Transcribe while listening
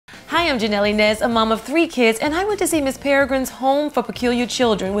Hi, I'm Janell Inez, a mom of 3 kids, and I went to see Miss Peregrine's Home for Peculiar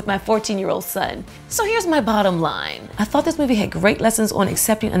Children with my 14-year-old son. So here's my bottom line. I thought this movie had great lessons on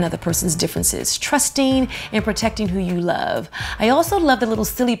accepting another person's differences, trusting and protecting who you love. I also love the little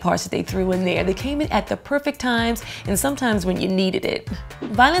silly parts that they threw in there. They came in at the perfect times and sometimes when you needed it.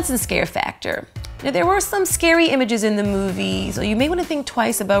 Violence and scare factor. Now, there were some scary images in the movie, so you may want to think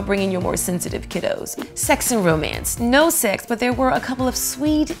twice about bringing your more sensitive kiddos. Sex and romance. No sex, but there were a couple of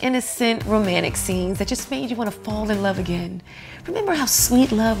sweet, innocent, romantic scenes that just made you want to fall in love again. Remember how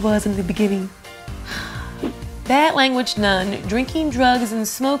sweet love was in the beginning? Bad language, none. Drinking, drugs, and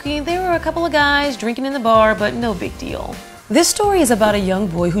smoking. There were a couple of guys drinking in the bar, but no big deal. This story is about a young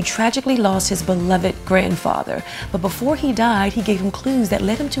boy who tragically lost his beloved grandfather, but before he died, he gave him clues that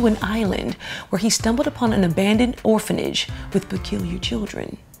led him to an island where he stumbled upon an abandoned orphanage with peculiar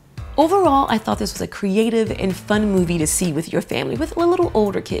children. Overall, I thought this was a creative and fun movie to see with your family, with a little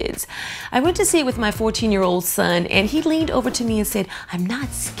older kids. I went to see it with my 14-year-old son, and he leaned over to me and said, "I'm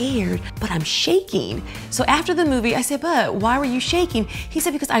not scared, but I'm shaking." So after the movie, I said, "But why were you shaking?" He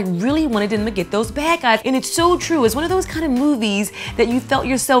said, "Because I really wanted him to get those bad guys." And it's so true. It's one of those kind of movies that you felt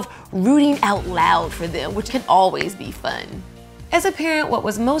yourself rooting out loud for them, which can always be fun. As a parent, what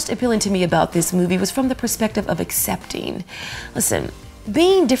was most appealing to me about this movie was from the perspective of accepting. Listen,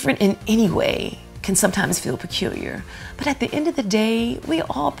 being different in any way can sometimes feel peculiar, but at the end of the day, we're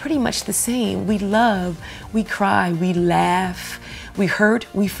all pretty much the same. We love, we cry, we laugh, we hurt,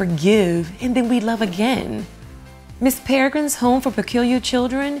 we forgive, and then we love again. Miss Peregrine's Home for Peculiar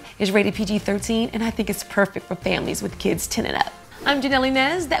Children is rated PG-13, and I think it's perfect for families with kids 10 and up. I'm Janell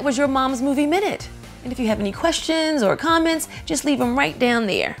Inez. That was your Mom's Movie Minute. And if you have any questions or comments, just leave them right down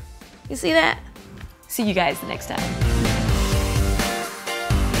there. You see that? See you guys next time.